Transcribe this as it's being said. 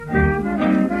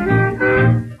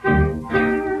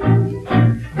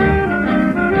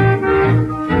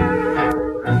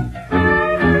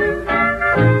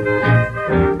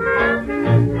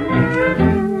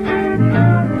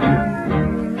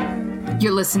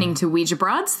listening to Ouija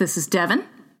Broads. This is Devin.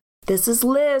 This is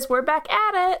Liz. We're back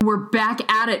at it. We're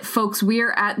back at it, folks. We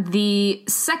are at the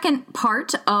second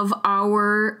part of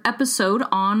our episode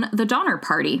on the Donner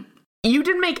Party. You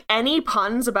didn't make any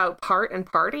puns about part and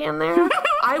party in there.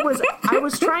 I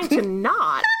was trying to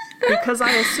not, because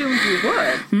I assumed you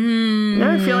would.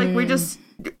 Now I feel like we just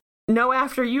know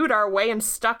after you'd our way and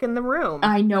stuck in the room.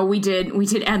 I know we did. We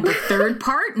did add the third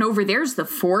part, and over there's the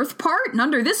fourth part, and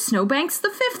under this snowbank's the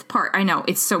fifth part. I know,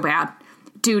 it's so bad.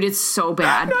 Dude, it's so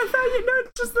bad. No, I thought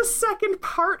it's just the second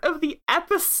part of the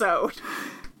episode.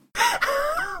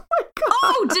 Oh my god.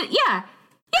 Oh, yeah.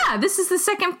 Yeah, this is the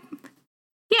second...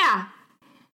 Yeah.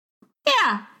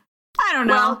 I don't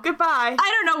know. Well, goodbye.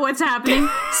 I don't know what's happening.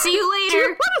 See you later. Do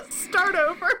you want to start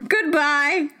over?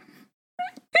 Goodbye.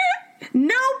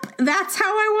 Nope, that's how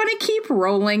I want to keep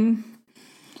rolling.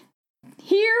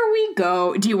 Here we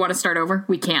go. Do you want to start over?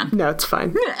 We can. No, it's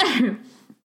fine.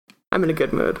 I'm in a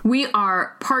good mood. We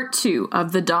are part 2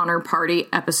 of the Donner Party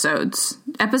episodes.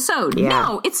 Yeah.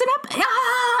 No, it's an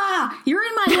you're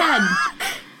in my head.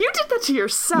 You did that to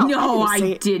yourself. No,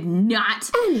 I did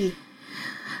not.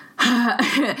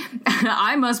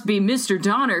 I must be Mr.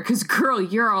 Donner, because, girl,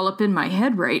 you're all up in my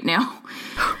head right now.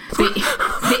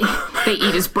 They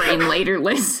eat his brain later,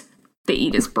 Liz. They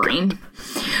eat his brain.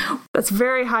 That's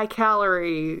very high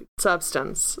calorie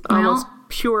substance. Well, almost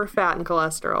pure fat and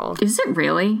cholesterol. Is it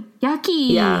really?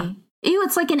 Yucky. Yeah. Ew,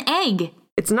 it's like an egg.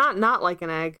 It's not like an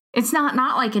egg. It's not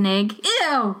like an egg.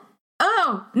 Ew.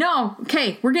 Oh, no.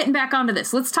 Okay, we're getting back onto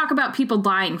this. Let's talk about people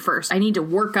dying first. I need to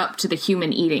work up to the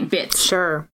human eating bits.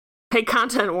 Sure. Hey,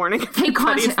 content warning. Hey,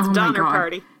 content. It's the Donner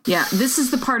Party. Yeah, this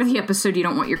is the part of the episode you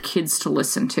don't want your kids to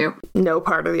listen to. No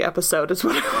part of the episode is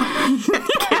what I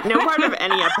want. No part of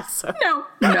any episode.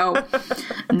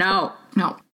 No.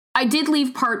 I did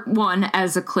leave part 1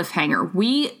 as a cliffhanger.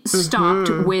 We stopped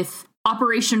with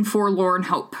Operation Forlorn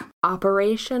Hope.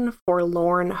 Operation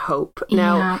Forlorn Hope.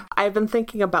 Now, I've been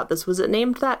thinking about this. Was it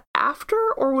named that after,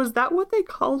 or was that what they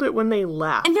called it when they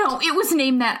left? No, it was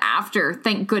named that after,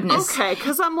 thank goodness. Okay,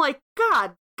 because I'm like,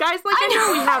 God, guys, like, I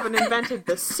know we haven't invented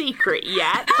the secret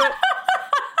yet, but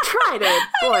try to,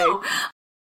 boy.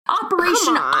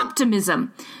 Operation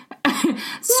Optimism.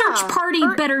 Search party,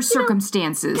 better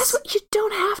circumstances. Guess what? You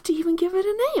don't have to even give it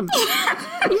a name.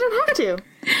 You don't have to.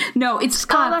 No, it's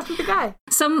called after the guy.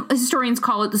 Some historians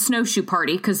call it the snowshoe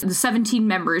party because the 17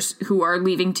 members who are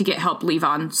leaving to get help leave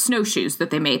on snowshoes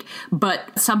that they made.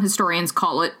 But some historians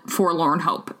call it Forlorn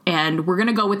Hope. And we're going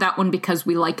to go with that one because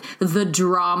we like the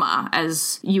drama,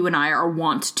 as you and I are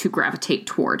wont to gravitate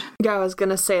toward. Yeah, I was going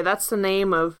to say, that's the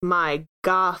name of my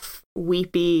goth,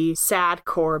 weepy,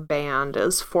 sadcore band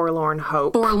is Forlorn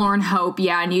Hope. Forlorn Hope,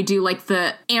 yeah. And you do like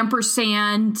the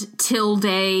ampersand, tilde,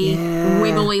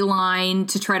 wiggly line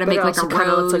to try to make like a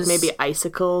rose. Looks like maybe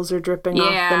icicles are dripping off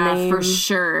the name. Yeah, for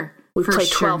sure. We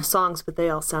played 12 songs, but they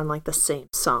all sound like the same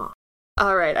song.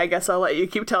 All right, I guess I'll let you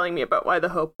keep telling me about why the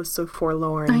hope was so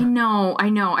forlorn. I know.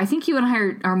 I think you and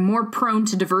I are more prone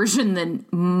to diversion than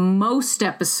most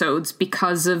episodes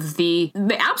because of the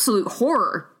absolute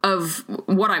horror of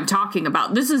what I'm talking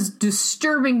about. This is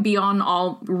disturbing beyond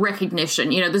all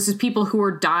recognition. You know, this is people who are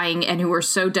dying and who are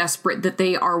so desperate that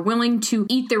they are willing to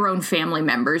eat their own family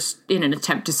members in an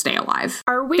attempt to stay alive.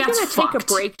 Are we going to take a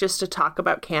break just to talk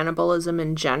about cannibalism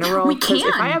in general? We can.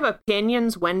 Because if I have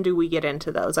opinions, when do we get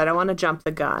into those? I don't want to jump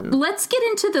the gun. Let's get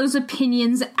into those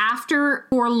opinions after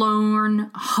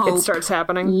Forlorn Hope starts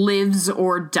happening. Lives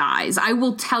or dies. I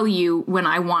will tell you when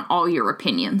I want all your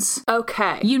opinions.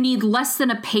 Okay. You need less than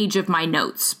a page of my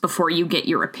notes before you get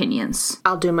your opinions.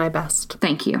 I'll do my best.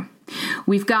 Thank you.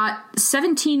 We've got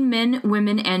 17 men,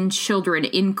 women, and children,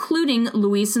 including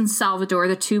Luis and Salvador,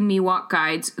 the 2 Miwok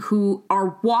guides, who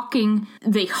are walking,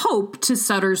 they hope, to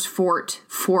Sutter's Fort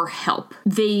for help.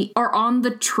 They are on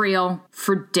the trail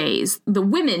for days. The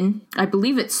women, I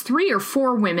believe it's 3 or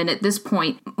 4 women at this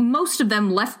point, most of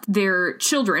them left their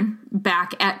children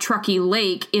back at Truckee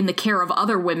Lake in the care of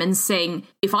other women, saying,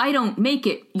 if I don't make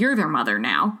it, you're their mother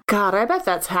now. God, I bet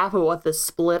that's half of what this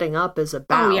splitting up is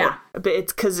about. Oh, yeah. But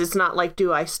it's because it's not like,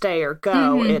 do I stay or go?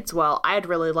 Mm-hmm. It's, well, I'd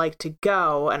really like to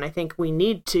go, and I think we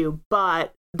need to,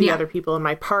 but the other people in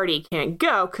my party can't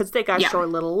go because they got short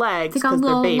little legs. They got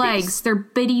little legs. They're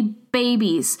bitty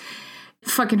babies.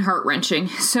 Fucking heart-wrenching.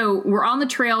 So we're on the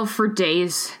trail for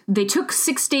days. They took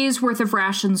 6 days worth of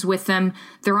rations with them.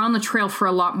 They're on the trail for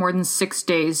a lot more than 6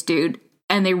 days, dude.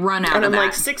 And they run out of that.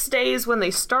 Like 6 days when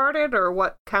they started, or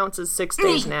what counts as 6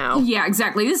 days now? Yeah,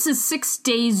 exactly. This is 6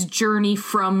 days journey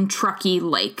from Truckee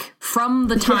Lake. From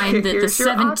the time that the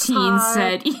 17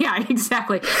 said, yeah,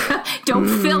 exactly. Don't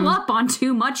fill up on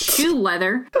too much shoe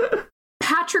leather.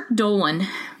 Patrick Dolan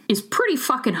is pretty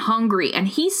fucking hungry, and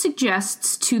he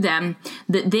suggests to them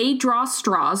that they draw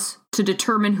straws to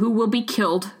determine who will be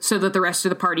killed so that the rest of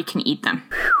the party can eat them.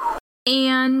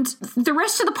 And the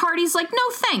rest of the party's like,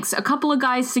 no thanks. A couple of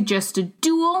guys suggest a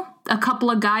duel. A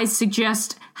couple of guys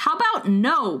suggest, how about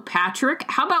no, Patrick?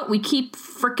 How about we keep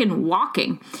frickin'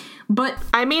 walking? But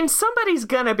I mean, somebody's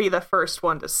gonna be the first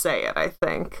one to say it, I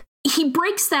think. He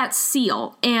breaks that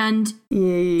seal, and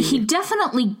he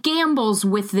definitely gambles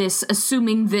with this,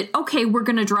 assuming that, okay, we're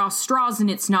going to draw straws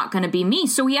and it's not going to be me.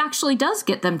 So he actually does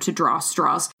get them to draw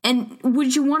straws. And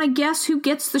would you want to guess who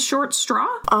gets the short straw?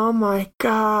 Oh my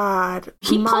God.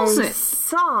 He pulls it.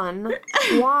 Son,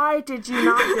 why did you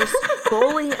not just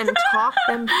bully and talk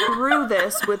them through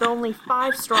this with only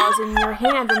 5 straws in your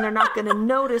hand, and they're not going to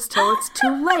notice till it's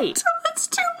too late? Till it's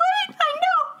too late, I know.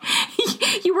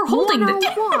 You were holding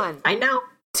the... I know.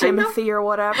 Timothy or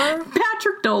whatever.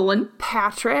 Patrick Dolan.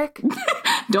 Patrick.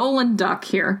 Dolan Duck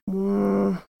here.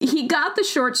 He got the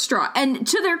short straw. And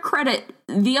to their credit,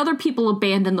 the other people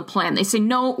abandon the plan. They say,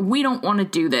 no, we don't want to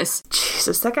do this.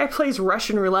 Jesus, that guy plays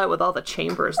Russian roulette with all the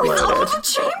chambers loaded. With all the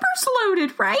chambers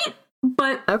loaded, right?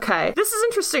 But okay, this is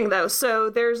interesting though.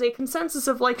 So there's a consensus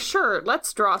of like, sure,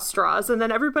 let's draw straws, and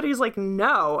then everybody's like,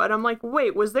 no. And I'm like,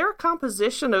 wait, was there a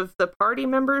composition of the party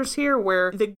members here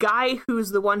where the guy who's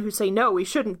the one who say no, we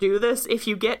shouldn't do this, if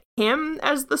you get him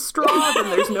as the straw, then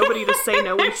there's nobody to say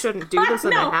no, we shouldn't do this,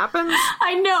 and it happens?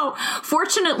 I know.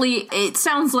 Fortunately, it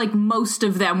sounds like most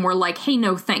of them were like, hey,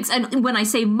 no thanks. And when I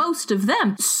say most of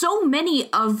them, so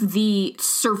many of the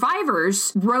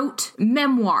survivors wrote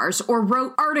memoirs or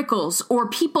wrote articles, or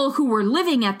people who were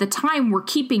living at the time were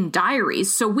keeping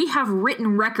diaries. So we have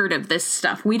written record of this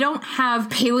stuff. We don't have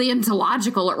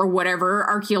paleontological or whatever,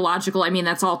 archaeological. I mean,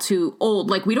 that's all too old.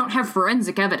 Like, we don't have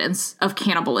forensic evidence of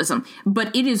cannibalism,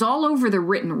 but it is all over the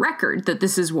written record that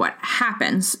this is what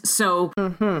happens. So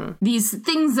these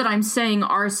things that I'm saying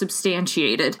are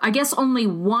substantiated. I guess only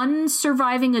one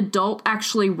surviving adult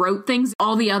actually wrote things.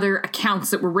 All the other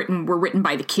accounts that were written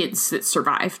by the kids that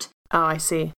survived. Oh, I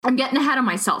see. I'm getting ahead of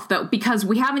myself, though, because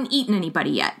we haven't eaten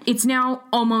anybody yet. It's now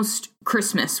almost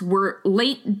Christmas. We're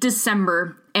late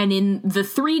December, and in the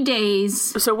 3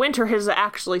 days... So winter has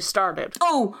actually started.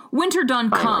 Oh, winter done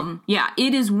come. Yeah,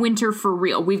 it is winter for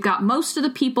real. We've got most of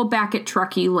the people back at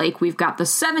Truckee Lake. We've got the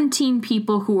 17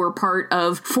 people who are part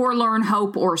of Forlorn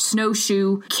Hope or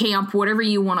Snowshoe Camp, whatever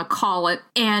you want to call it.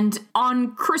 And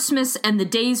on Christmas and the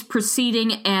days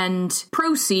preceding and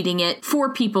proceeding it,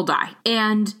 4 people die.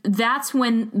 And that's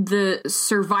when the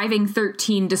surviving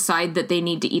 13 decide that they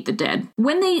need to eat the dead.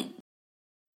 When they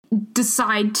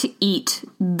decide to eat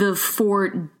the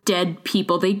 4 dead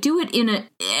people, they do it in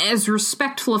as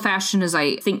respectful a fashion as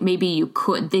I think maybe you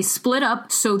could. They split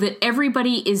up so that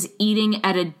everybody is eating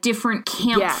at a different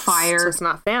campfire. Yes, so it's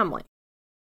not family.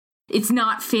 It's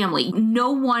not family.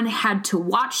 No one had to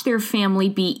watch their family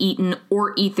be eaten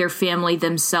or eat their family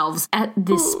themselves at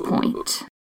this point.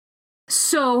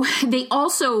 So they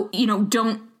also,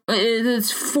 don't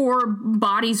it's 4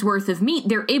 bodies worth of meat.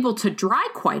 They're able to dry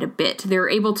quite a bit. They're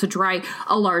able to dry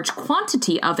a large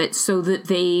quantity of it so that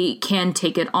they can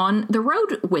take it on the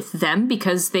road with them,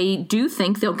 because they do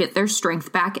think they'll get their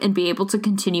strength back and be able to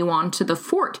continue on to the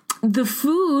fort. The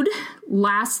food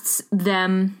lasts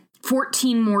them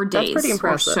 14 more days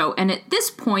or so. And at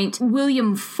this point,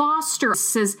 William Foster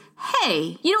says,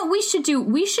 hey, you know what we should do?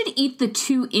 We should eat the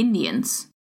 2 Indians.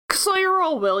 So you're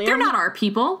all William. They're not our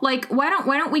people. Like, why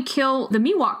don't we kill the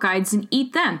Miwok guides and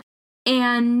eat them?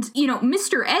 And,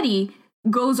 Mr. Eddie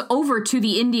goes over to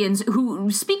the Indians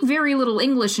who speak very little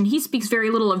English, and he speaks very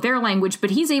little of their language,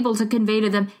 but he's able to convey to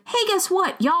them, hey, guess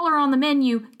what? Y'all are on the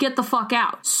menu. Get the fuck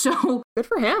out. So good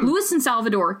for him. Luis and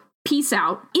Salvador peace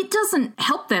out. It doesn't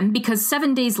help them, because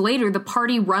 7 days later, the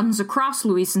party runs across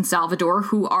Luis and Salvador,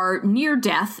 who are near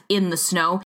death in the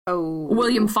snow. Oh.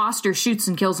 William Foster shoots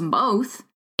and kills them both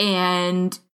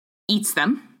and eats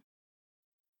them.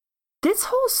 This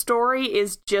whole story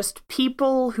is just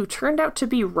people who turned out to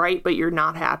be right, but you're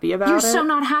not happy about it. You're so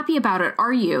not happy about it,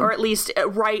 are you? Or at least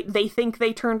right, they think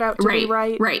they turned out to be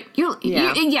right. Right.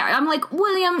 Yeah, I'm like,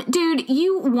 William, dude,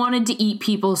 you wanted to eat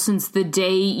people since the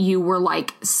day you were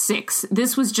like 6.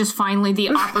 This was just finally the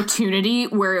opportunity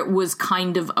where it was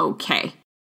kind of okay.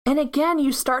 And again,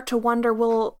 you start to wonder,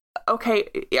 well, okay,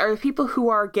 are the people who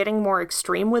are getting more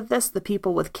extreme with this the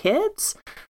people with kids?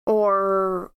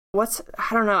 Or I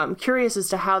don't know, I'm curious as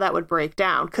to how that would break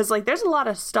down. Because, there's a lot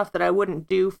of stuff that I wouldn't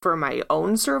do for my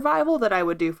own survival that I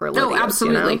would do for Lydia's. Oh,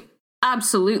 absolutely.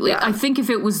 Absolutely. Yeah. I think if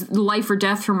it was life or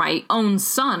death for my own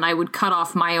son, I would cut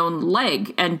off my own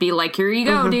leg and be like, here you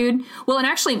go, dude. Well, and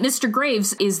actually, Mr.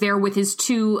 Graves is there with his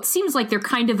two, seems like they're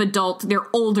kind of adult, they're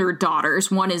older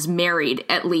daughters. One is married,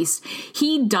 at least.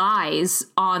 He dies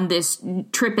on this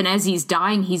trip, and as he's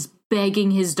dying, he's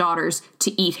begging his daughters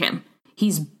to eat him.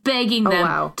 He's begging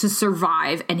them to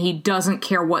survive, and he doesn't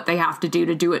care what they have to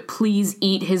do it. Please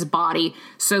eat his body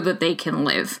so that they can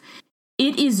live.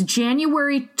 It is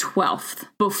January 12th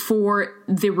before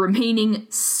the remaining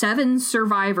 7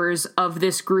 survivors of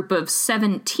this group of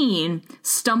 17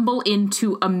 stumble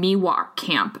into a Miwok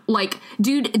camp. Like,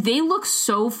 dude, they look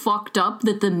so fucked up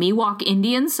that the Miwok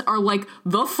Indians are like,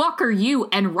 the fuck are you?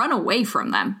 And run away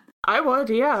from them. I would,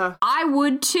 yeah. I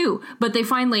would too. But they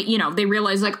finally, they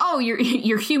realize like, oh,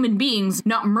 you're human beings,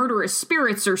 not murderous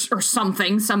spirits or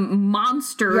something, some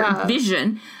monster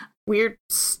vision. Weird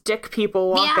stick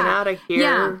people walking out of here.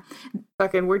 Yeah.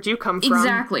 Fucking, where'd you come from?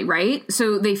 Exactly, right?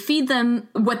 So they feed them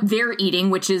what they're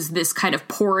eating, which is this kind of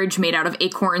porridge made out of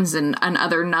acorns and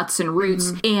other nuts and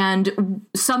roots. And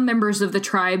some members of the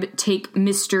tribe take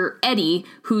Mr. Eddie,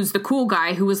 who's the cool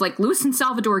guy, who was like, Luis and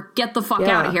Salvador, get the fuck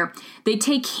out of here. They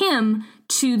take him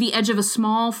to the edge of a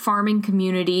small farming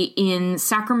community in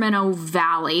Sacramento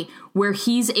Valley, where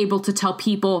he's able to tell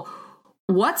people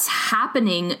what's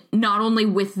happening not only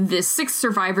with the 6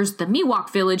 survivors at the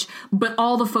Miwok village, but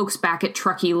all the folks back at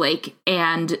Truckee Lake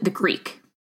and the creek.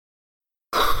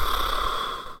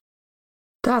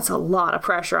 That's a lot of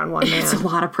pressure on one man. It's a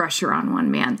lot of pressure on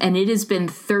one man. And it has been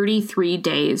 33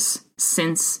 days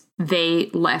since they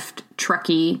left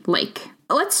Truckee Lake.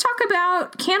 Let's talk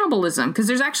about cannibalism, because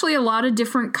there's actually a lot of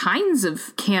different kinds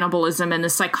of cannibalism and the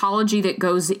psychology that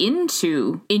goes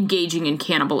into engaging in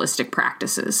cannibalistic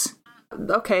practices.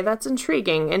 Okay, that's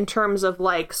intriguing in terms of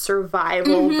like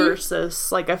survival versus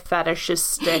like a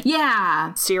fetishistic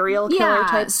serial killer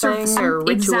type thing or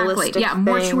ritualistic thing.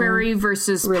 Mortuary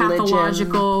versus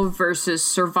pathological versus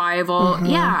survival.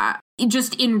 Yeah.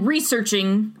 Just in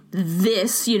researching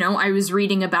this, I was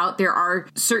reading about there are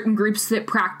certain groups that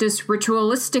practice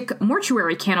ritualistic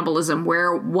mortuary cannibalism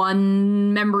where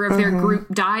one member of their group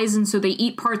dies and so they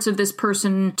eat parts of this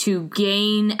person to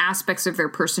gain aspects of their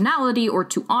personality or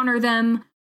to honor them.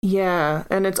 Yeah,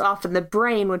 and it's often the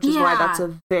brain, which is why that's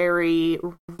a very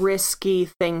risky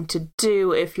thing to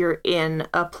do if you're in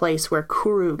a place where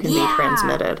Kuru can be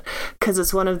transmitted. Because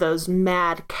it's one of those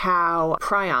mad cow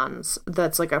prions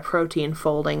that's like a protein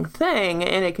folding thing,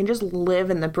 and it can just live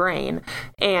in the brain.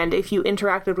 And if you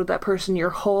interacted with that person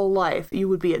your whole life, you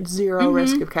would be at zero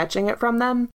risk of catching it from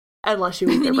them, unless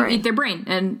you eat their brain. You eat their brain,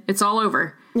 and it's all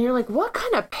over. And you're like, what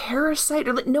kind of parasite?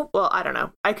 Or like, no, well, I don't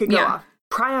know. I could go off.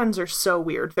 Prions are so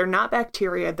weird. They're not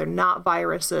bacteria. They're not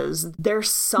viruses. They're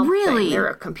something. Really? They're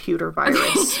a computer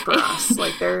virus for us.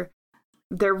 Like they're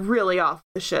really off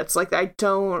the shits. Like I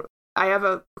have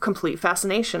a complete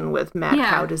fascination with mad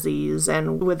cow disease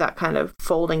and with that kind of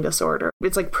folding disorder.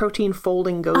 It's like protein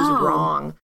folding goes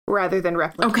wrong rather than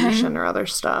replication or other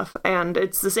stuff. And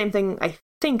it's the same thing, I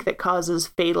think, that causes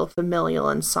fatal familial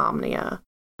insomnia.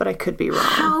 But I could be wrong.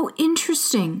 How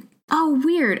interesting. Oh,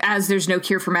 weird. As there's no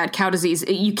cure for mad cow disease,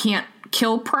 you can't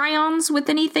kill prions with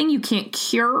anything? You can't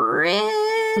cure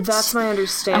it? That's my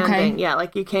understanding. Yeah,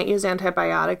 like you can't use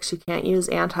antibiotics, you can't use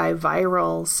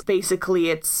antivirals. Basically,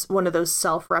 it's one of those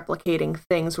self-replicating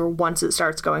things where once it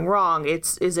starts going wrong,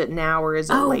 is it now or is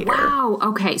it later? Oh, wow.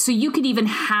 Okay, so you could even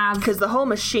have... Because the whole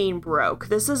machine broke.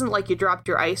 This isn't like you dropped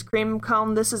your ice cream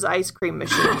cone. This is ice cream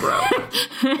machine broke.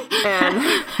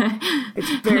 And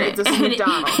this is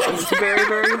McDonald's. And it's very,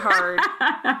 very hard.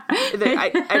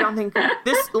 I don't think...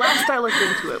 Last I looked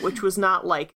into it, which was not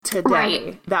like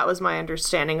today, that was my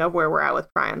understanding of where we're at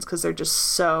with prions, because they're just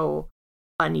so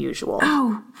unusual.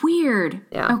 Oh, weird.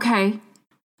 Yeah. Okay.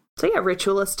 So yeah,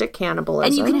 ritualistic cannibalism.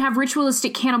 And you can have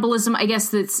ritualistic cannibalism, I guess,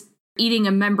 that's eating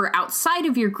a member outside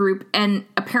of your group, and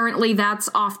apparently that's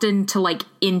often to, like,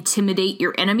 intimidate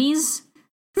your enemies,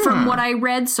 from what I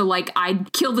read. So, like,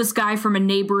 I'd kill this guy from a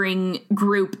neighboring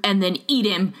group and then eat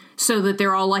him so that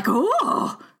they're all like,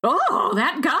 oh,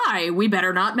 that guy, we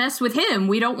better not mess with him.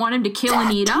 We don't want him to kill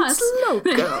and eat us.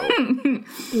 Loco.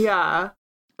 Yeah.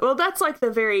 Well, that's like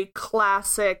the very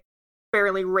classic,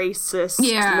 fairly racist,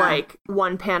 like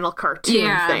one-panel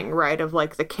cartoon thing, right? Of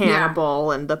like the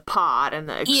cannibal and the pot and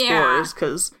the explorers,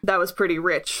 because that was pretty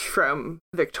rich from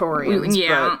Victorians.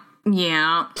 Yeah.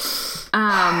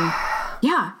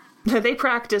 They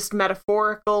practiced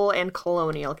metaphorical and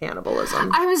colonial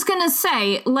cannibalism. I was gonna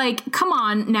say, like, come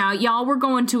on now, y'all were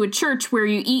going to a church where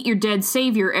you eat your dead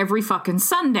savior every fucking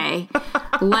Sunday.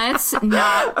 Let's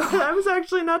not... I was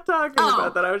actually not talking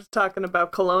about that. I was talking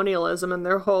about colonialism and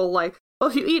their whole, like, well,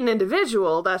 if you eat an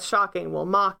individual, that's shocking, we'll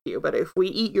mock you. But if we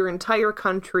eat your entire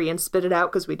country and spit it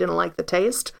out because we didn't like the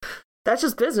taste, that's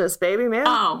just business, baby, man.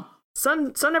 Oh.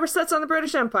 Sun never sets on the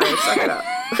British Empire. Suck it up.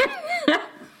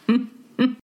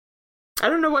 I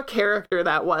don't know what character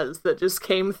that was that just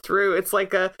came through. It's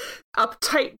like a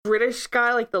uptight British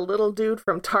guy, like the little dude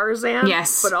from Tarzan.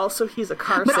 Yes. But also he's a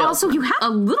car But salesman. also you have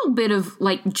a little bit of,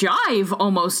 like, jive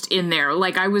almost in there.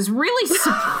 Like, I was really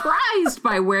surprised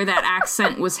by where that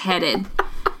accent was headed.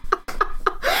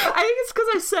 I think it's because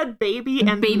I said baby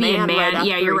and man right after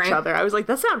you're each right. other. I was like,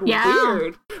 that sounds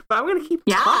weird, but I'm going to keep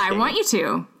talking. I want you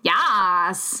to.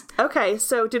 Yes. Okay,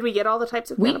 so did we get all the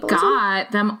types of We cannibalism?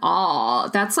 got them all.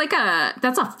 That's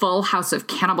a full house of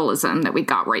cannibalism that we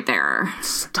got right there.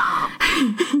 Stop.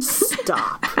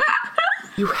 Stop.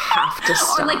 You have to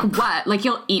stop. Or like what? Like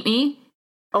you'll eat me?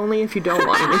 Only if you don't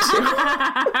want me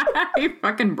to. You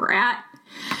fucking brat.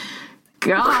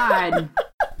 God.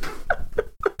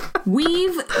 We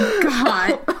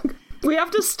have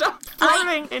to stop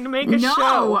flirting and make a show.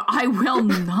 No, I will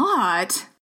not.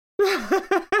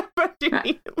 But do you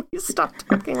at least stop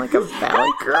talking like a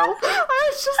valley girl?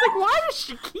 I was just like, why does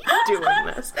she keep doing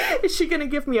this? Is she going to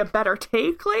give me a better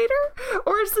take later?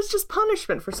 Or is this just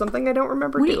punishment for something I don't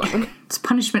remember doing? It's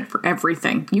punishment for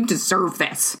everything. You deserve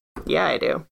this. Yeah, I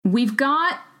do. We've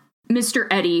got Mr.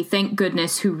 Eddie, thank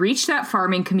goodness, who reached that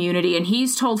farming community, and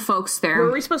he's told folks there...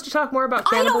 Were we supposed to talk more about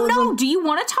cannibalism? I don't know. Do you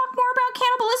want to talk more about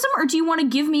cannibalism, or do you want to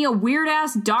give me a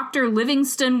weird-ass Dr.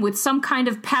 Livingston with some kind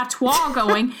of patois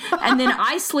going, and then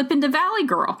I slip into Valley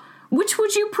Girl? Which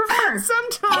would you prefer?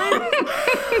 Sometimes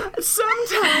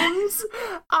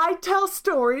I tell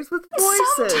stories with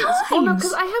voices. Sometimes. Well, no,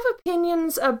 because I have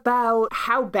opinions about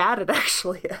how bad it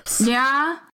actually is.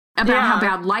 Yeah? About how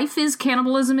bad life is,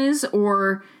 cannibalism is,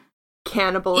 or...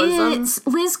 Cannibalism.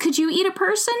 Liz, could you eat a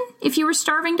person if you were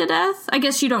starving to death? I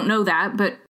guess you don't know that,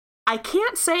 but... I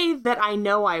can't say that I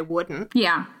know I wouldn't.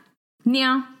 Yeah.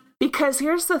 Yeah. Because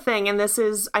here's the thing, and this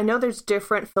is, I know there's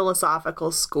different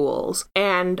philosophical schools,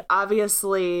 and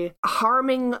obviously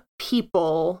harming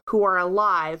people who are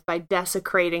alive by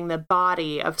desecrating the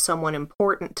body of someone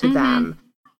important to them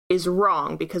is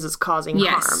wrong because it's causing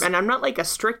harm. And I'm not like a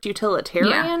strict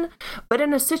utilitarian, but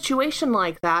in a situation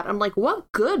like that, I'm like, what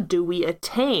good do we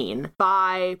attain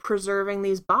by preserving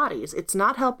these bodies? It's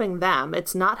not helping them.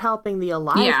 It's not helping the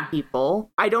alive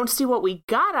people. I don't see what we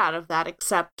got out of that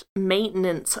except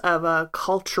maintenance of a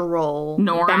cultural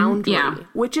boundary,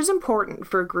 which is important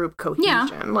for group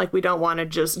cohesion. Like, we don't want to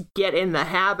just get in the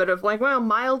habit of like, well,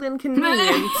 mild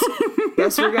inconvenience.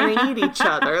 Guess we're going to eat each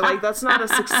other. Like, that's not a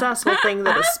successful thing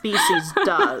that a species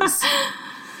does.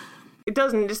 It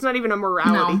doesn't, it's not even a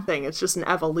morality thing. It's just an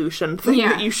evolution thing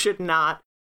that you should not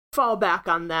fall back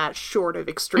on that short of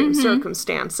extreme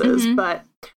circumstances. But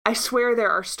I swear there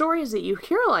are stories that you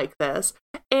hear like this,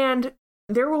 and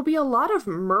there will be a lot of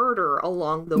murder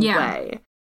along the way.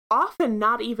 Often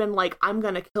not even like, I'm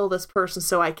going to kill this person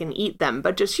so I can eat them,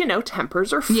 but just,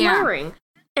 tempers are flaring. Yeah.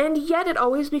 And yet it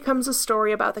always becomes a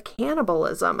story about the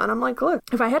cannibalism. And I'm like, look,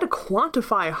 if I had to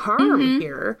quantify harm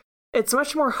here, it's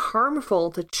much more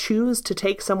harmful to choose to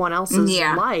take someone else's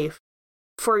life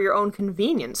for your own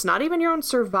convenience. Not even your own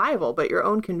survival, but your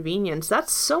own convenience.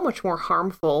 That's so much more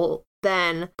harmful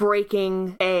than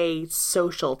breaking a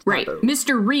social taboo. Right.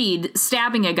 Mr. Reed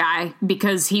stabbing a guy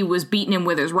because he was beating him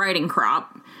with his riding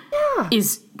crop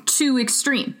is too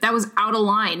extreme. That was out of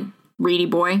line, Reedy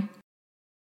boy.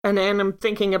 And then I'm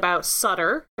thinking about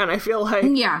Sutter, and I feel like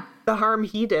the harm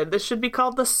he did, this should be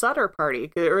called the Sutter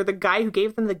Party, or the guy who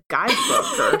gave them the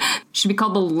guidebook. Or... should be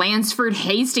called the Lansford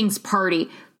Hastings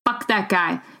Party. Fuck that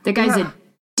guy. That guy's a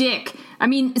dick. I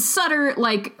mean, Sutter,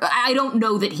 like, I don't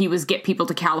know that he was get people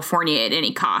to California at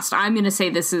any cost. I'm going to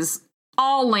say this is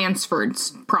all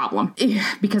Lansford's problem,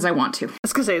 because I want to. I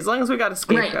was going to say, as long as we got a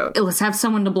scapegoat. Right. Let's have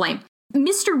someone to blame.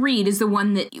 Mr. Reed is the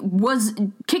one that was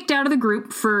kicked out of the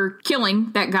group for killing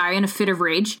that guy in a fit of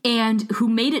rage, and who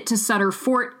made it to Sutter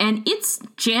Fort, and it's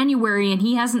January and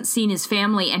he hasn't seen his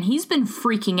family, and he's been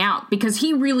freaking out because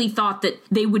he really thought that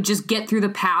they would just get through the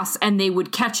pass and they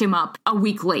would catch him up a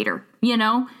week later,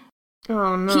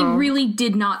 Oh, no. He really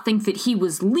did not think that he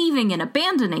was leaving and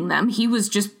abandoning them. He was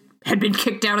just had been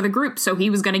kicked out of the group, so he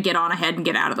was going to get on ahead and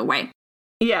get out of the way.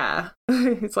 Yeah.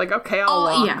 It's like, okay, I'll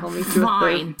walk. I'll meet you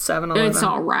at 7-Eleven. It's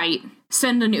all right.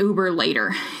 send an Uber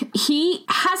later. He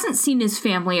hasn't seen his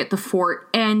family at the fort,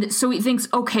 and so he thinks,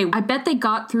 okay, I bet they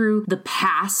got through the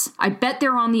pass. I bet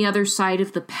they're on the other side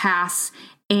of the pass,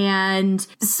 and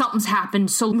something's happened,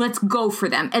 so let's go for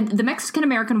them. And the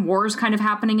Mexican-American War is kind of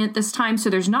happening at this time, so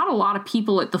there's not a lot of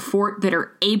people at the fort that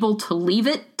are able to leave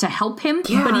it to help him,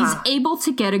 but he's able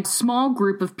to get a small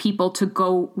group of people to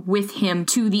go with him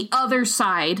to the other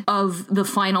side of the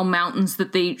final mountains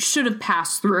that they should have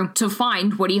passed through to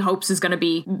find what he hopes is going to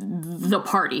be the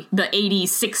party, the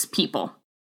 86 people.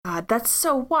 God, that's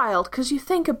so wild, because you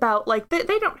think about, like, they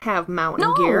don't have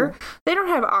mountain gear. They don't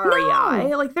have REI.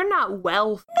 No. Like, they're not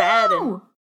well-fed and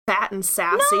fat and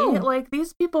sassy. No. Like,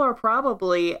 these people are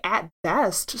probably, at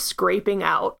best, scraping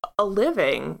out a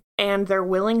living, and they're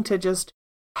willing to just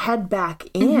head back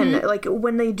in. Like,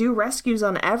 when they do rescues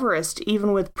on Everest,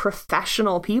 even with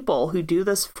professional people who do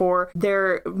this for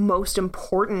their most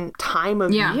important time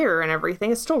of year and everything,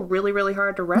 it's still really, really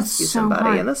hard to rescue somebody.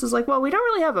 Hard. And this is like, well, we don't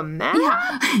really have a map.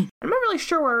 I'm not really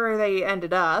sure where they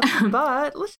ended up,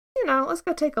 but let's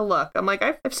go take a look. I'm like,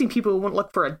 I've seen people who wouldn't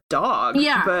look for a dog.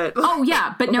 Yeah. But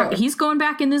but no, he's going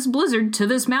back in this blizzard to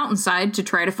this mountainside to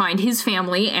try to find his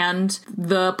family and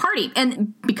the party.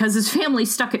 And because his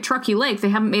family's stuck at Truckee Lake, they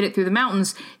haven't made it through the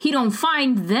mountains, he don't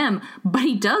find them, but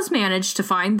he does manage to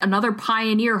find another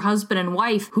pioneer husband and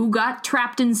wife who got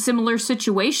trapped in similar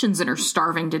situations and are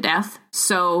starving to death.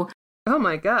 So... Oh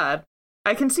my God.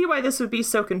 I can see why this would be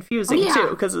so confusing, too,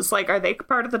 because it's like, are they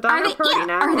part of the Donner Party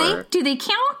now? Are they? Do they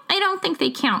count? I don't think they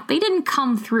count. They didn't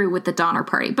come through with the Donner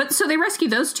Party. But so they rescue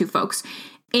those two folks.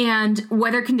 And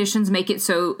weather conditions make it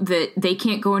so that they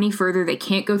can't go any further. They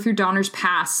can't go through Donner's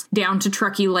Pass down to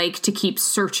Truckee Lake to keep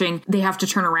searching. They have to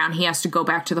turn around. He has to go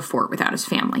back to the fort without his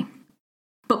family.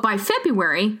 But by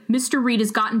February, Mr. Reed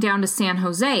has gotten down to San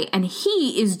Jose, and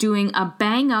he is doing a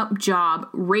bang-up job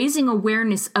raising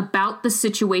awareness about the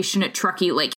situation at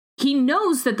Truckee Lake. He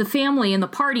knows that the family and the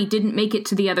party didn't make it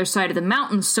to the other side of the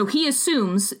mountains, so he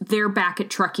assumes they're back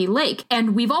at Truckee Lake.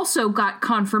 And we've also got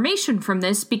confirmation from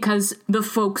this because the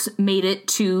folks made it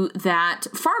to that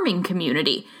farming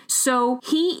community. So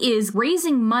he is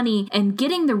raising money and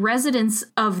getting the residents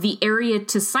of the area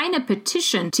to sign a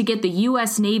petition to get the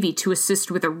U.S. Navy to assist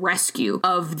with a rescue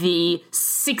of the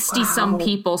 60-some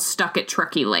people stuck at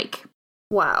Truckee Lake.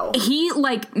 Wow. He,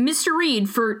 like, Mr. Reed,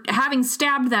 for having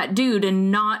stabbed that dude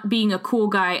and not being a cool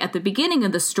guy at the beginning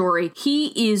of the story,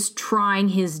 he is trying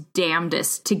his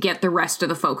damnedest to get the rest of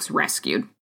the folks rescued.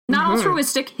 Not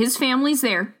altruistic. His family's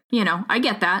there. You know, I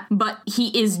get that. But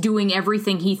he is doing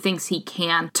everything he thinks he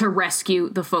can to rescue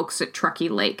the folks at Truckee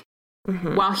Lake.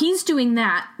 While he's doing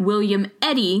that, William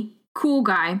Eddy, cool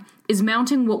guy, is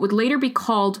mounting what would later be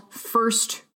called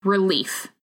First Relief.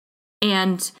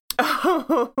 And...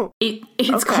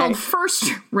 It's called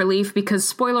First Relief because,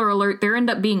 spoiler alert, there end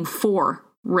up being 4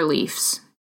 reliefs.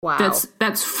 Wow.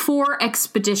 That's 4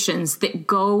 expeditions that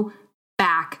go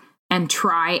back and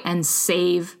try and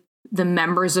save the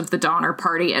members of the Donner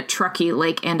Party at Truckee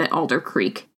Lake and at Alder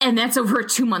Creek. And that's over a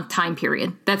 2-month time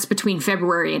period. That's between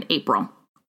February and April.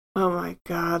 Oh my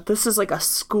God. This is like a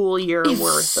school year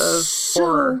worth of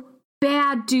horror.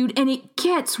 Bad, dude. And it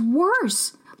gets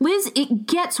worse. Liz, it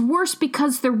gets worse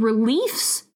because the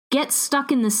reliefs get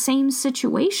stuck in the same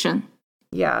situation.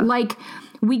 Yeah. Like,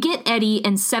 we get Eddy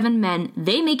and 7 men.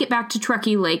 They make it back to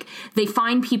Truckee Lake. They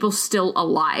find people still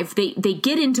alive. They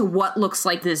get into what looks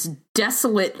like this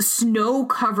desolate,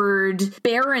 snow-covered,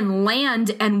 barren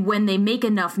land, and when they make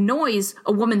enough noise,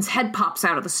 a woman's head pops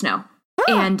out of the snow.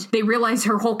 And they realize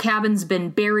her whole cabin's been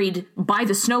buried by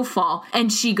the snowfall.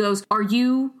 And she goes, "Are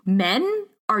you men?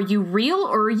 Are you real,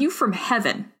 or are you from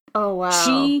heaven?" Oh, wow.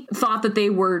 She thought that they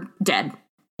were dead.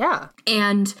 Yeah.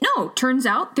 And no, turns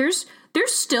out there's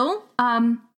still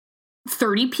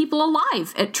 30 people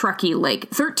alive at Truckee Lake.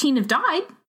 13 have died,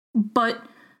 but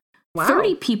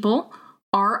 30 people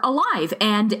are alive.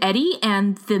 And Eddy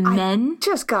and the men...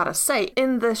 just gotta say,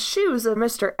 in the shoes of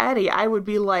Mr. Eddy, I would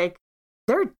be like,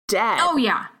 they're dead. Oh,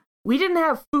 yeah. We didn't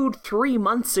have food 3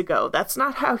 months ago. That's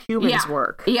not how humans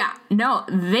work. Yeah, no,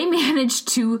 they managed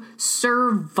to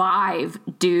survive,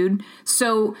 dude.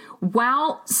 So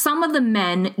while some of the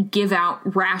men give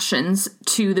out rations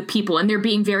to the people, and they're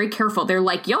being very careful, they're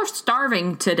like, "You're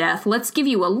starving to death. Let's give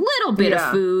you a little bit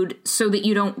of food so that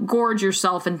you don't gorge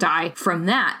yourself and die from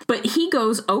that." But he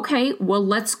goes, "Okay, well,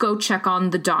 let's go check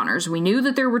on the Donners. We knew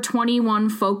that there were 21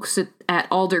 folks at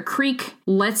Alder Creek.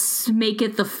 Let's make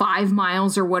it the 5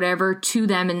 miles or whatever to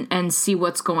them and see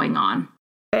what's going on."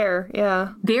 Fair, yeah.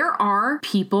 There are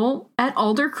people at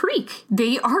Alder Creek.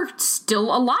 They are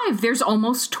still alive. There's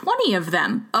almost 20 of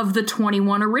them. Of the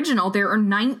 21 original, there are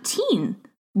 19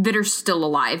 that are still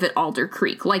alive at Alder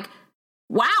Creek. Like,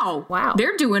 wow,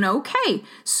 they're doing okay.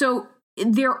 So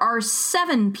there are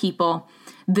 7 people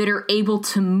that are able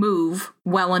to move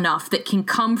well enough that can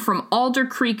come from Alder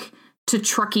Creek to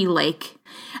Truckee Lake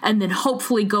and then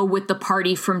hopefully go with the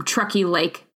party from Truckee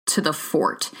Lake to the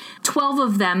fort. 12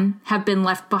 of them have been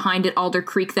left behind at Alder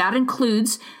Creek. That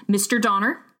includes Mr.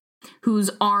 Donner, whose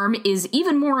arm is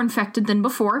even more infected than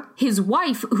before. His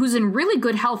wife, who's in really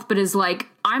good health, but is like,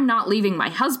 I'm not leaving my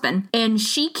husband. And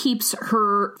she keeps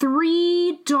her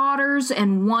 3 daughters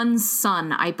and 1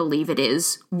 son, I believe it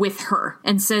is, with her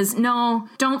and says, no,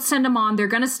 don't send them on. They're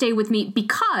going to stay with me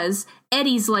because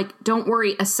Eddie's like, don't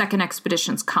worry, a second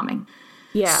expedition's coming.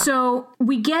 Yeah. So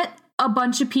we get a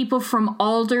bunch of people from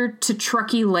Alder to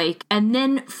Truckee Lake. And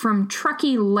then from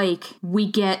Truckee Lake, we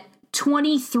get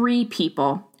 23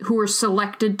 people who were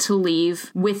selected to leave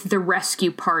with the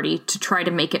rescue party to try to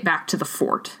make it back to the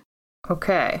fort.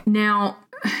 Okay. Now,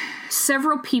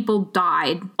 several people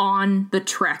died on the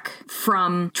trek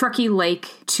from Truckee Lake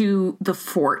to the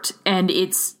fort, and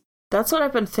that's what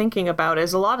I've been thinking about,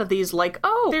 is a lot of these, like,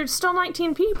 oh, there's still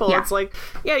 19 people. Yeah. It's like,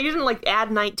 yeah, you didn't, like,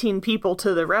 add 19 people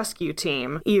to the rescue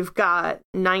team. You've got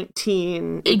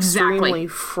 19 extremely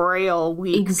frail,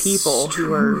 weak people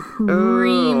who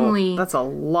are... that's a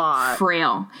lot.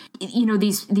 Frail. You know,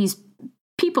 these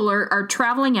people are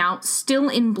traveling out, still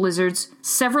in blizzards.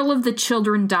 Several of the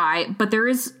children die, but there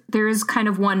is kind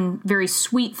of one very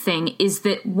sweet thing, is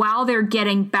that while they're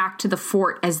getting back to the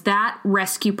fort, as that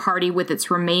rescue party with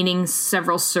its remaining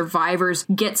several survivors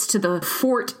gets to the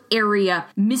fort area,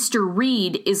 Mr.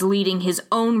 Reed is leading his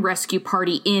own rescue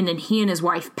party in, and he and his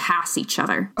wife pass each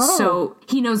other. Oh. So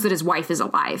he knows that his wife is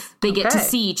alive. They get to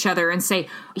see each other and say,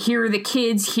 here are the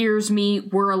kids, here's me,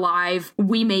 we're alive,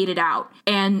 we made it out.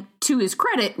 And to his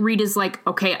credit, Reed is like,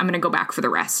 okay, I'm going to go back for the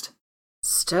rest.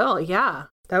 Still, yeah.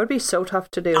 That would be so tough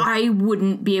to do. I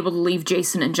wouldn't be able to leave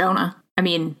Jason and Jonah. I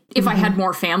mean, if I had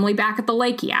more family back at the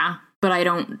lake, yeah. But I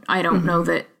don't know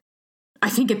that. I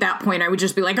think at that point I would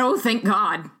just be like, oh, thank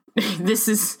God. This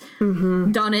is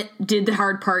done it, did the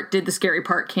hard part, did the scary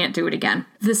part, can't do it again.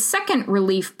 The second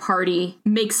relief party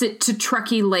makes it to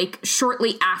Truckee Lake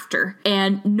shortly after,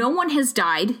 and no one has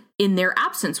died in their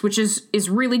absence, which is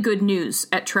really good news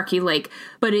at Truckee Lake.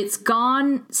 But it's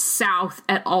gone south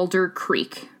at Alder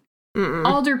Creek.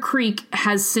 Alder Creek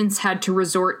has since had to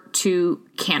resort to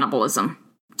cannibalism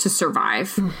to survive.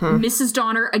 Mrs.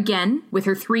 Donner, again, with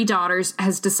her 3 daughters,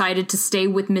 has decided to stay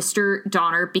with Mr.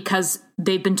 Donner because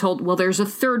they've been told, well, there's a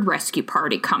third rescue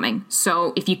party coming.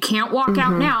 So if you can't walk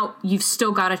out now, you've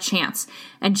still got a chance.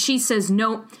 And she says,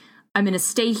 no, I'm going to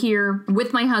stay here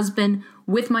with my husband,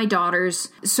 with my daughters.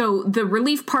 So the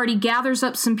relief party gathers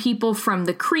up some people from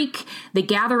the creek. They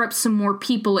gather up some more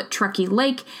people at Truckee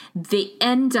Lake. They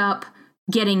end up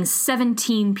getting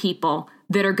 17 people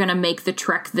that are going to make the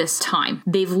trek this time.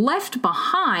 They've left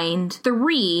behind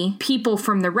 3 people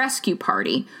from the rescue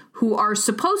party who are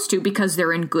supposed to, because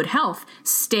they're in good health,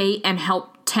 stay and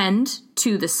help tend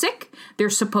to the sick. They're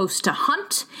supposed to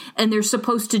hunt, and they're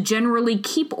supposed to generally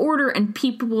keep order and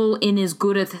people in as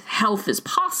good a health as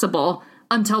possible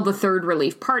until the third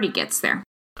relief party gets there.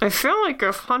 I feel like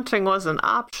if hunting was an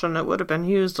option, it would have been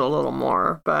used a little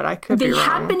more, but I could be wrong. They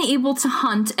had been able to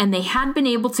hunt, and they had been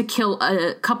able to kill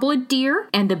a couple of deer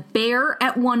and a bear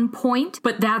at one point,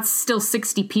 but that's still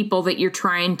 60 people that you're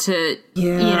trying to,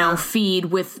 feed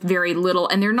with very little,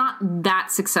 and they're not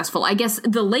that successful. I guess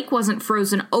the lake wasn't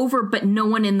frozen over, but no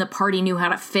one in the party knew how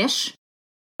to fish.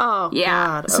 Oh,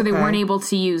 yeah. God. So they weren't able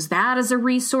to use that as a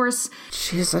resource.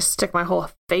 Jeez, I stick my whole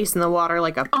face in the water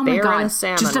like a bear in a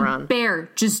salmon just run. A bear.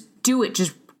 Just do it.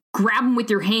 Just grab them with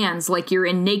your hands like you're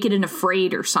in Naked and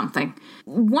Afraid or something.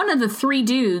 One of the 3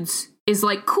 dudes is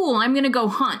like, cool, I'm going to go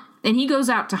hunt. And he goes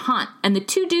out to hunt. And the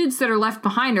 2 dudes that are left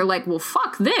behind are like, well,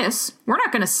 fuck this. We're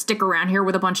not going to stick around here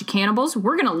with a bunch of cannibals.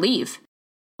 We're going to leave.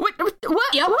 What?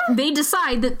 Yep. What? They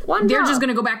decide that they're just going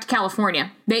to go back to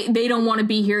California. They don't want to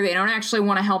be here. They don't actually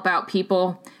want to help out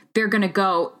people. They're going to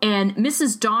go. And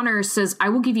Mrs. Donner says, I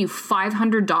will give you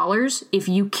 $500 if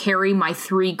you carry my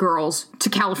 3 girls to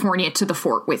California to the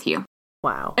fort with you.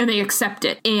 Wow. And they accept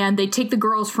it. And they take the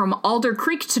girls from Alder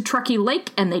Creek to Truckee Lake,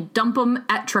 and they dump them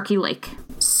at Truckee Lake.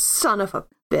 Son of a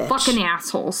bitch. Fucking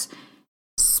assholes.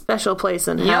 Special place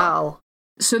in hell.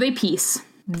 So they peace.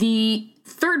 The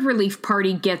third relief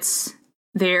party gets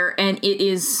there, and it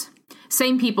is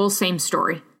same people, same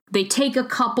story. They take a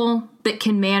couple that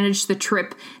can manage the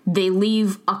trip. They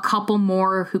leave a couple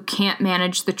more who can't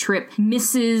manage the trip.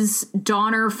 Mrs.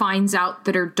 Donner finds out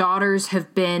that her daughters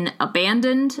have been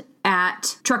abandoned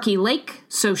at Truckee Lake,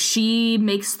 so she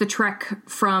makes the trek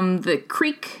from the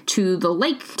creek to the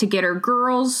lake to get her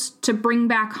girls to bring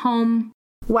back home.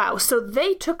 Wow, so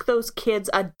they took those kids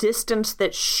a distance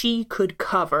that she could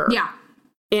cover. Yeah.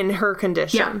 In her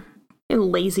condition. Yeah. And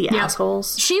lazy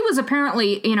assholes. She was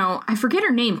apparently, I forget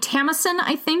her name, Tamison,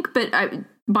 I think, but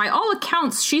by all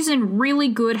accounts, she's in really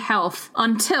good health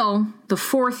until the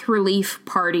fourth relief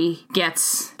party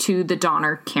gets to the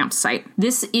Donner campsite.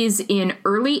 This is in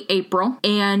early April,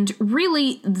 and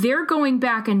really, they're going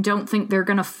back and don't think they're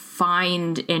going to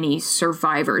find any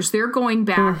survivors. They're going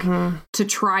back to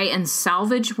try and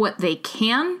salvage what they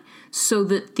can so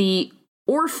that the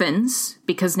orphans,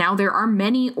 because now there are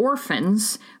many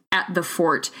orphans at the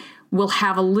fort, will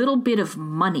have a little bit of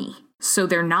money, so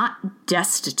they're not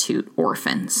destitute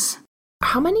orphans.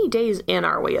 How many days in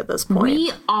are we at this point?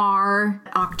 We are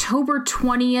October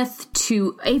 20th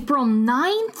to April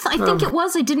 9th, I think it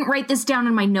was. I didn't write this down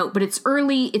in my note, but it's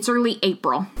early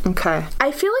April. Okay.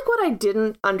 I feel like what I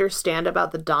didn't understand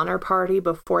about the Donner Party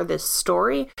before this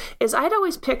story is I'd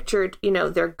always pictured,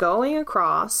 they're going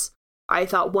across. I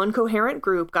thought one coherent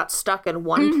group got stuck in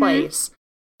one place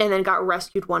and then got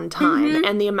rescued one time.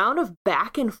 And the amount of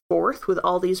back and forth with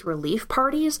all these relief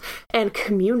parties and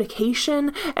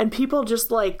communication and people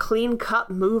just like clean cut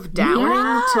move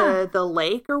down to the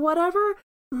lake or whatever.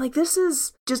 I'm like, this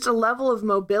is just a level of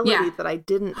mobility that I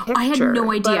didn't picture. I had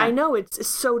no idea. But I know it's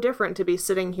so different to be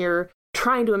sitting here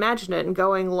trying to imagine it and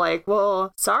going like,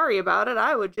 well, sorry about it.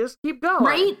 I would just keep going.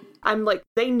 Right? I'm like,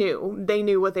 they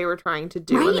knew what they were trying to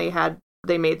do, and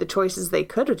they made the choices they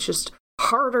could. It's just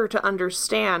harder to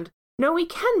understand. No, we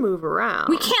can move around.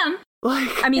 We can.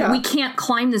 We can't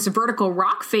climb this vertical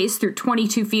rock face through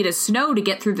 22 feet of snow to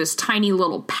get through this tiny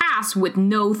little pass with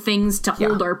no things to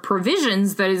hold our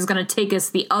provisions that is going to take us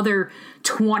the other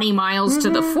 20 miles to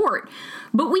the fort.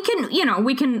 But we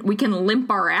can, we can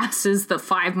limp our asses the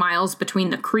 5 miles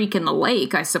between the creek and the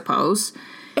lake, I suppose.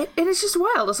 And it's just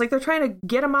wild. It's like they're trying to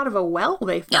get them out of a well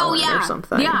they fell in or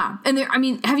something. Yeah. And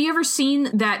have you ever seen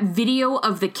that video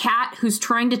of the cat who's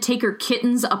trying to take her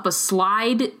kittens up a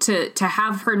slide to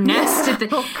have her nest at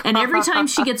the and every time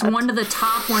she gets one to the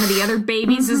top, one of the other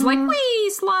babies is like, wee,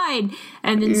 slide,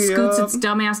 and then scoots its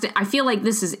dumb ass I feel like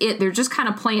this is it. They're just kind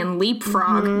of playing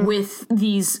leapfrog with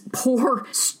these poor,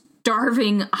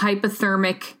 starving,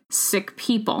 hypothermic, sick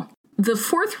people. The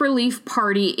fourth relief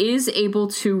party is able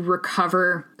to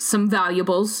recover some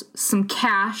valuables, some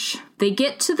cash. They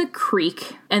get to the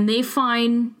creek and they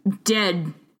find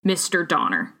dead Mr.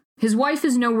 Donner. His wife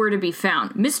is nowhere to be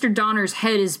found. Mr. Donner's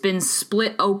head has been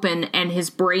split open and his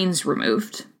brains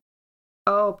removed.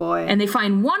 Oh, boy. And they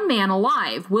find one man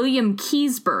alive, William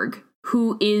Keseberg,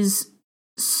 who is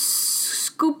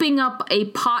scooping up a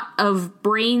pot of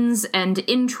brains and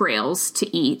entrails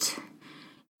to eat.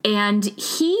 And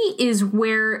he is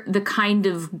where the kind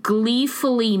of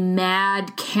gleefully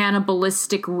mad,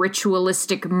 cannibalistic,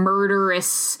 ritualistic,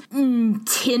 murderous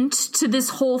tint to this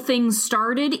whole thing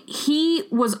started. He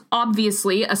was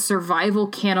obviously a survival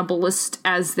cannibalist,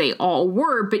 as they all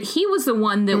were, but he was the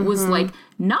one that was, like,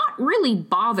 not really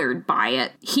bothered by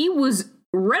it. He was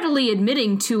readily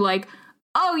admitting to, like,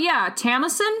 oh yeah,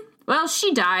 Tamison? Well,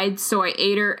 she died, so I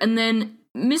ate her. And then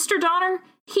Mr. Donner?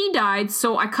 He died,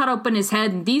 so I cut open his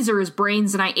head, and these are his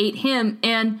brains, and I ate him.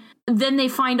 And then they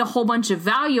find a whole bunch of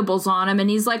valuables on him, and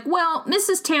he's like, well,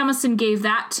 Mrs. Tamison gave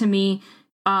that to me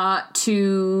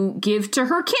to give to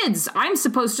her kids. I'm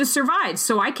supposed to survive,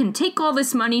 so I can take all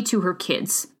this money to her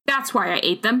kids. That's why I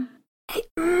ate them.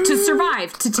 To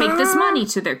survive, to take this money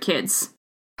to their kids.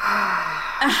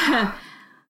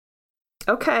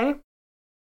 Okay.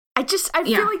 I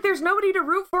feel like there's nobody to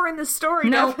root for in this story,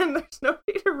 Devin. There's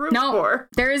nobody to root for.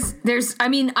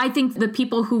 I think the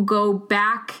people who go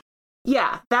back.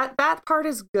 Yeah, that part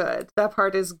is good. That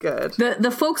part is good.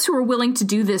 The folks who are willing to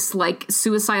do this, like,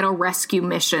 suicidal rescue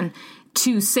mission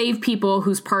to save people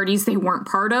whose parties they weren't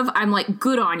part of, I'm like,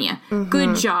 good on you.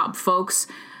 Good job, folks.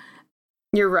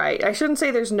 You're right. I shouldn't say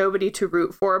there's nobody to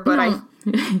root for, but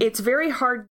it's very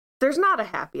hard. There's not a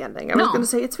happy ending. I was going to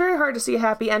say it's very hard to see a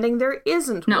happy ending. There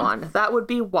isn't one. That would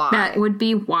be why. That would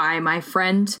be why, my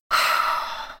friend.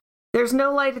 There's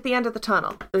no light at the end of the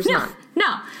tunnel. There's none.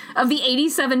 No. Of the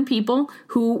 87 people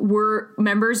who were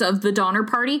members of the Donner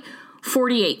Party,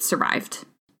 48 survived.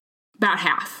 About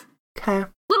half. Okay. A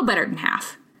little better than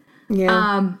half.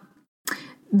 Yeah.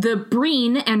 The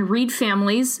Breen and Reed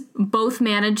families both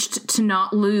managed to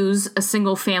not lose a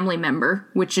single family member,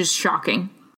 which is shocking.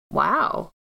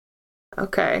 Wow.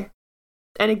 Okay.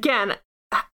 And again,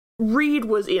 Reed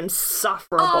was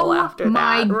insufferable after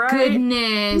that, right?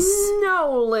 Goodness.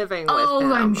 No living with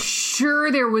him. I'm sure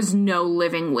there was no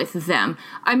living with them.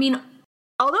 I mean,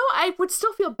 although I would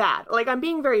still feel bad. Like, I'm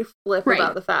being very flip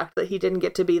about the fact that he didn't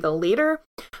get to be the leader.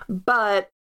 But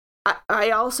I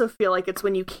also feel like it's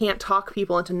when you can't talk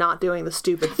people into not doing the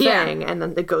stupid thing, and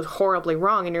then it goes horribly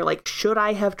wrong, and you're like, should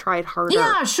I have tried harder?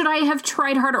 Yeah, should I have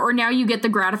tried harder? Or now you get the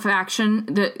gratification,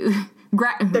 the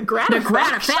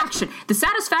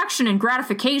satisfaction and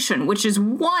gratification, which is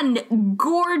one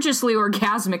gorgeously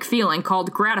orgasmic feeling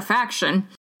called gratification.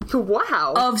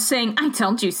 Wow. Of saying, I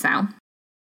told you so.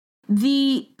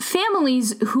 The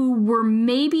families who were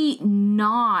maybe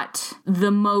not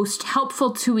the most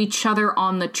helpful to each other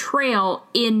on the trail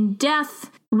in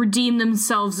death redeem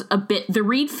themselves a bit. The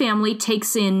Reed family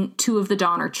takes in 2 of the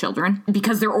Donner children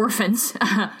because they're orphans,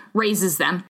 raises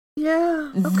them.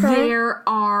 Yeah, okay. There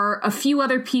are a few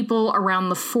other people around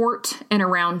the fort and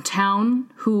around town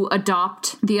who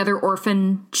adopt the other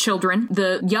orphan children.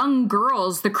 The young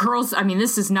girls, I mean,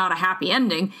 this is not a happy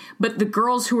ending, but the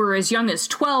girls who are as young as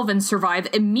 12 and survive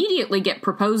immediately get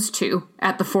proposed to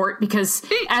at the fort because,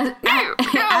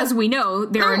 as we know,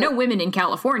 there are no women in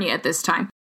California at this time.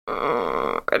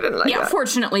 I didn't like that.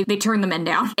 Fortunately, they turn the men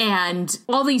down. And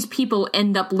all these people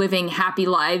end up living happy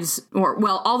lives,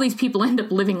 all these people end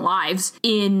up living lives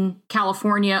in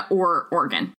California or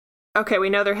Oregon. Okay, we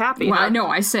know they're happy. Well, no,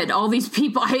 I said all these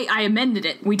people, I amended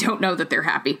it. We don't know that they're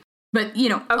happy. But,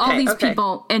 all these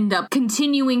people end up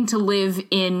continuing to live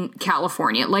in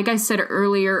California. Like I said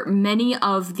earlier, many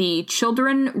of the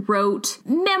children wrote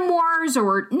memoirs,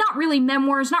 or not really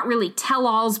memoirs, not really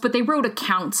tell-alls, but they wrote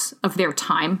accounts of their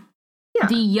time. Yeah.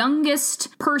 The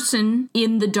youngest person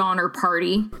in the Donner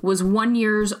Party was 1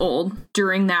 year old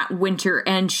during that winter,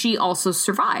 and she also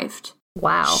survived.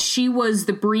 Wow. She was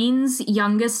the Breen's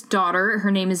youngest daughter.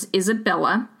 Her name is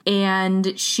Isabella,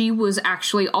 and she was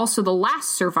actually also the last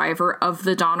survivor of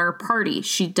the Donner Party.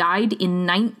 She died in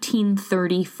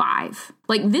 1935.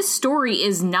 Like, this story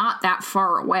is not that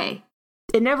far away.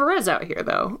 It never is out here,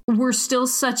 though. We're still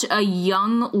such a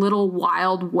young, little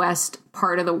Wild West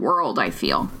part of the world, I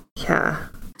feel. Yeah.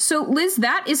 So, Liz,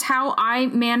 that is how I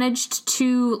managed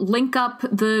to link up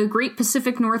the Great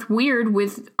Pacific North Weird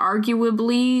with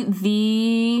arguably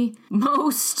the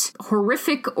most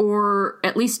horrific or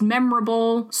at least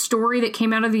memorable story that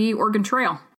came out of the Oregon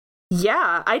Trail.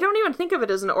 Yeah, I don't even think of it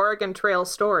as an Oregon Trail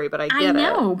story, but I get it. I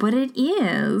know, but it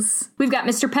is. We've got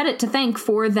Mr. Pettit to thank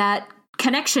for that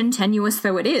connection, tenuous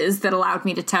though it is, that allowed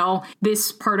me to tell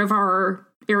this part of our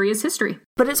area's history.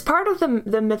 But it's part of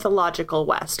the mythological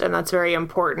West, and that's very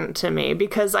important to me,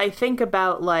 because I think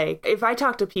about, like, if I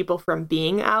talk to people from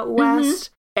being out West,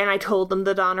 and I told them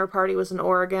the Donner Party was in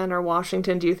Oregon or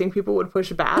Washington, do you think people would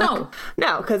push back?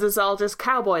 No, because it's all just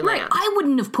cowboy land. I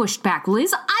wouldn't have pushed back,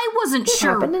 Liz. I wasn't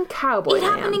sure. It happened in cowboy land. It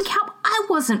happened in cowboy. I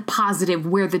wasn't positive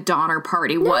where the Donner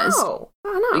Party was. No.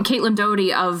 Caitlin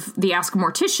Doty of the Ask a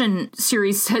Mortician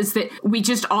series says that we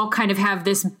just all kind of have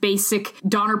this basic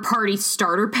Donner Party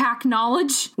starter pack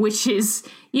knowledge, which is,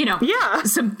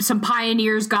 some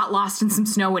pioneers got lost in some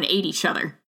snow and ate each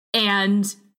other.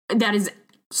 And that is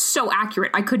so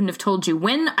accurate. I couldn't have told you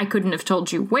when. I couldn't have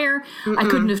told you where. I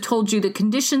couldn't have told you the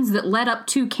conditions that led up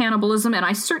to cannibalism. And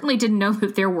I certainly didn't know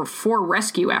that there were 4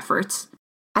 rescue efforts.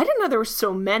 I didn't know there were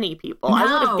so many people. No. I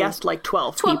would have guessed like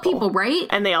 12 people. 12 people, right?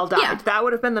 And they all died. Yeah. That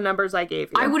would have been the numbers I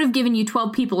gave you. I would have given you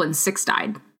 12 people and 6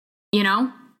 died. Yeah.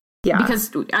 Because,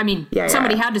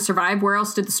 somebody had to survive. Where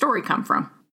else did the story come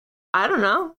from? I don't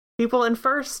know. People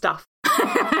infer stuff.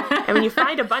 And when you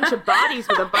find a bunch of bodies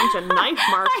with a bunch of knife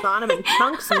marks on them and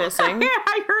chunks missing.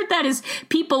 I heard that is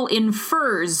people in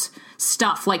furs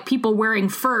stuff, like people wearing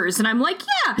furs. And I'm like,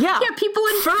 yeah, people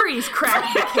in furries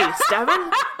cracked the case,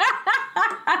 Devin.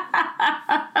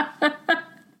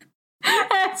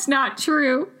 That's not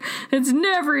true. It's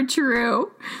never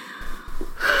true.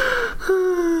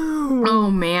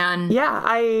 Oh, man. Yeah,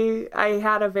 I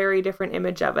had a very different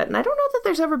image of it. And I don't know that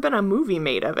there's ever been a movie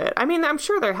made of it. I mean, I'm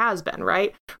sure there has been,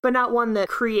 right? But not one that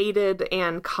created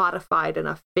and codified an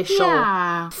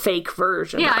official fake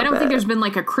version of it. I don't think there's been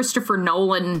like a Christopher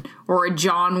Nolan or a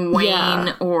John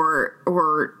Wayne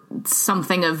or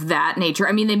something of that nature.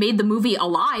 I mean, they made the movie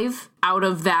Alive out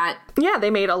of that. Yeah,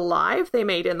 they made Alive. They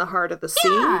made In the Heart of the Sea.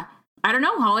 Yeah. I don't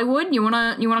know, Hollywood, you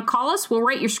wanna call us? We'll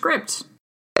write your script.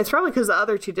 It's probably because the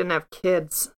other two didn't have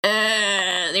kids.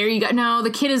 There you go. No, the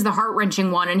kid is the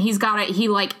heart-wrenching one, and he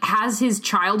has his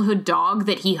childhood dog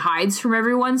that he hides from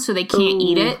everyone so they can't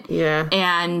eat it. Yeah.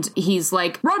 And he's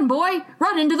like, run, boy,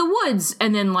 run into the woods.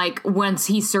 And then, like, once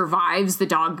he survives, the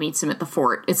dog meets him at the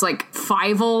fort. It's like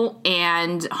Fievel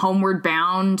and Homeward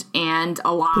Bound and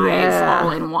Alive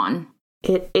all in one.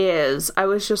 It is. I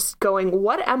was just going,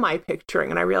 what am I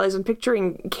picturing? And I realized I'm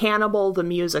picturing Cannibal the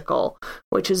Musical,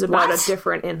 which is about a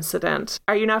different incident.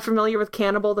 Are you not familiar with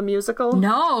Cannibal the Musical?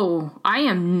 No, I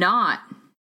am not.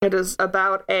 It is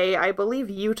about I believe,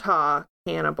 Utah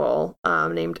cannibal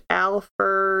named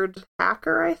Alfred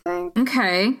Hacker, I think.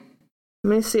 Okay.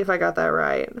 Let me see if I got that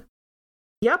right.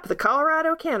 Yep, the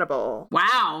Colorado Cannibal.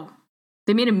 Wow.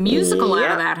 They made a musical out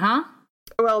of that, huh?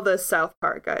 Well, the South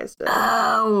Park guys did.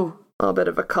 Oh. A little bit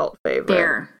of a cult favorite.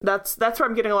 There. That's where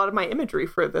I'm getting a lot of my imagery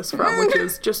for this from, which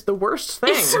is just the worst thing.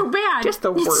 It's so bad. Just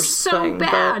the worst thing. It's so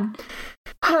bad.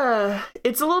 But,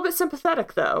 it's a little bit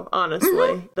sympathetic, though,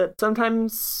 honestly. That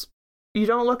sometimes you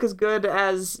don't look as good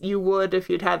as you would if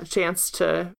you'd had the chance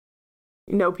to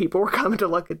know people were coming to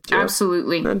look at you.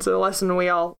 Absolutely. It's a lesson we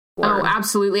all learn. Oh,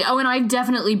 absolutely. Oh, and I've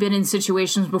definitely been in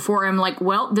situations before I'm like,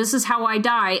 well, this is how I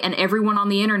die, and everyone on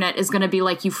the internet is going to be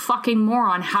like, you fucking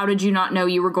moron, how did you not know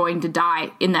you were going to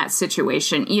die in that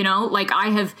situation? You know, like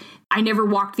I never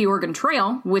walked the Oregon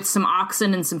Trail with some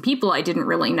oxen and some people I didn't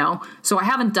really know, so I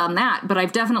haven't done that, but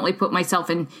I've definitely put myself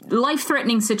in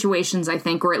life-threatening situations, I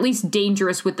think, or at least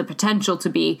dangerous with the potential to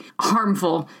be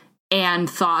harmful, and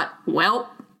thought,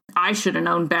 well, I should have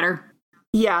known better.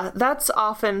 Yeah, that's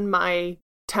often my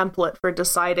template for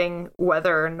deciding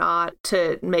whether or not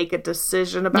to make a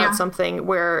decision about something,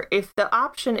 where if the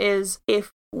option is,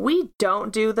 if we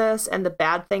don't do this and the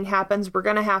bad thing happens, we're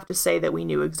going to have to say that we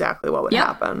knew exactly what would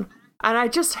happen. And I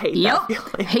just hate that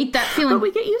feeling. Hate that feeling. But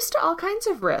we get used to all kinds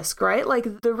of risk, right?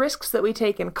 Like the risks that we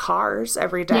take in cars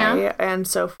every day and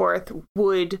so forth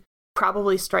would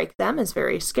probably strike them as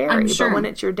very scary. Sure. But when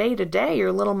it's your day-to-day,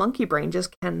 your little monkey brain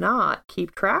just cannot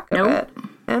keep track of it.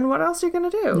 And what else are you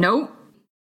going to do? Nope.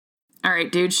 All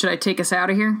right, dude, should I take us out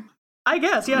of here? I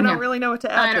guess. Yeah, I don't really know what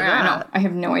to add to that. I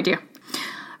have no idea.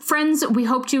 Friends, we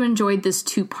hoped you enjoyed this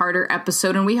two-parter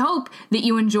episode, and we hope that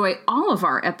you enjoy all of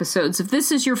our episodes. If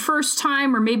this is your first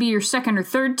time, or maybe your second or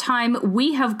third time,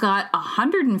 we have got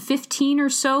 115 or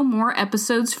so more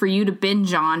episodes for you to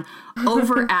binge on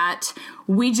over at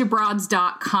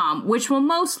OuijaBroads.com, which will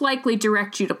most likely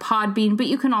direct you to Podbean, but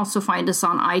you can also find us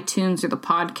on iTunes or the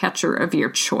podcatcher of your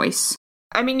choice.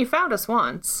 I mean, you found us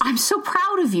once. I'm so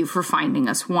proud of you for finding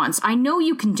us once. I know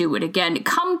you can do it again.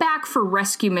 Come back for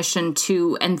Rescue Mission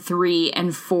 2 and 3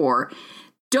 and 4.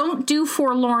 Don't do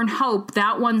Forlorn Hope.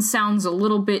 That one sounds a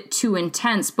little bit too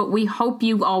intense, but we hope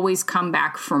you always come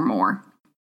back for more.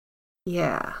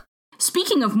 Yeah.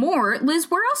 Speaking of more, Liz,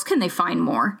 where else can they find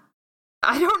more?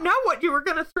 I don't know what you were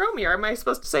going to throw me. Am I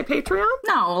supposed to say Patreon?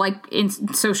 No, like in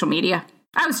social media.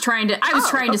 I was trying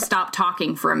to stop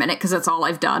talking for a minute because that's all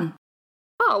I've done.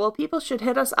 Oh, well, people should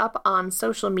hit us up on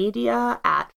social media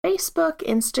at Facebook,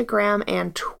 Instagram,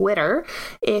 and Twitter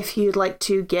if you'd like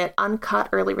to get uncut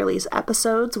early release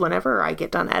episodes whenever I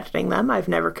get done editing them. I've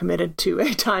never committed to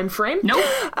a time frame. Nope.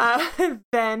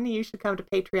 Then you should come to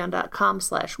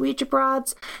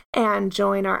patreon.com/OuijaBroads and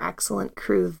join our excellent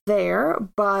crew there.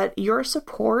 But your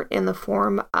support in the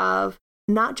form of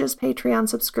not just Patreon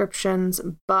subscriptions,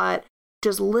 but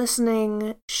just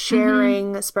listening,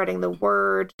 sharing, spreading the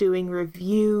word, doing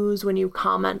reviews when you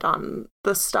comment on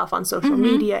the stuff on social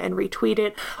media and retweet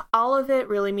it. All of it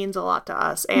really means a lot to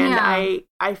us. And I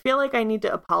feel like I need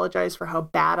to apologize for how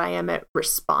bad I am at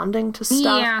responding to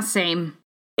stuff. Yeah, same.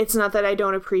 It's not that I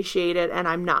don't appreciate it and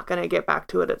I'm not going to get back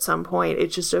to it at some point.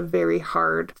 It's just a very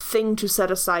hard thing to set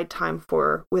aside time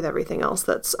for with everything else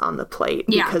that's on the plate.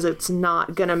 Because it's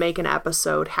not going to make an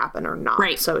episode happen or not.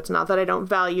 Right. So it's not that I don't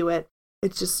value it.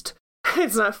 It's just,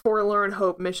 it's not Forlorn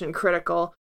Hope mission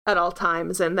critical at all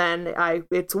times. And then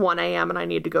it's 1 a.m. and I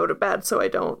need to go to bed, so I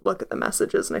don't look at the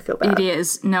messages and I feel bad. It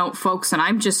is. No, folks, and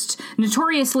I'm just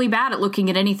notoriously bad at looking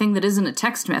at anything that isn't a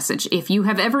text message. If you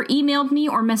have ever emailed me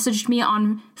or messaged me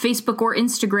on Facebook or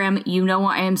Instagram, you know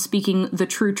I am speaking the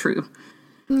true.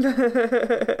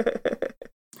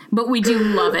 But we do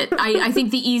love it. I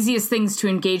think the easiest things to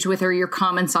engage with are your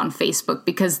comments on Facebook,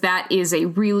 because that is a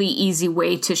really easy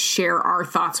way to share our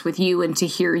thoughts with you and to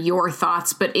hear your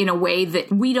thoughts, but in a way that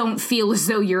we don't feel as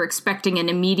though you're expecting an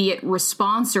immediate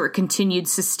response or a continued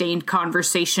sustained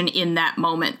conversation in that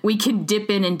moment. We can dip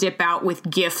in and dip out with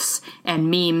GIFs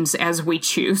and memes as we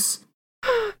choose.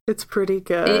 It's pretty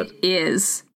good. It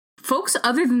is. Folks,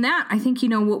 other than that, I think you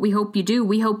know what we hope you do.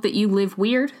 We hope that you live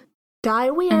weird.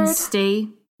 Die weird. And stay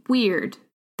weird.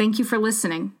 Thank you for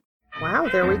listening. Wow,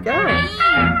 there we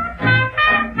go.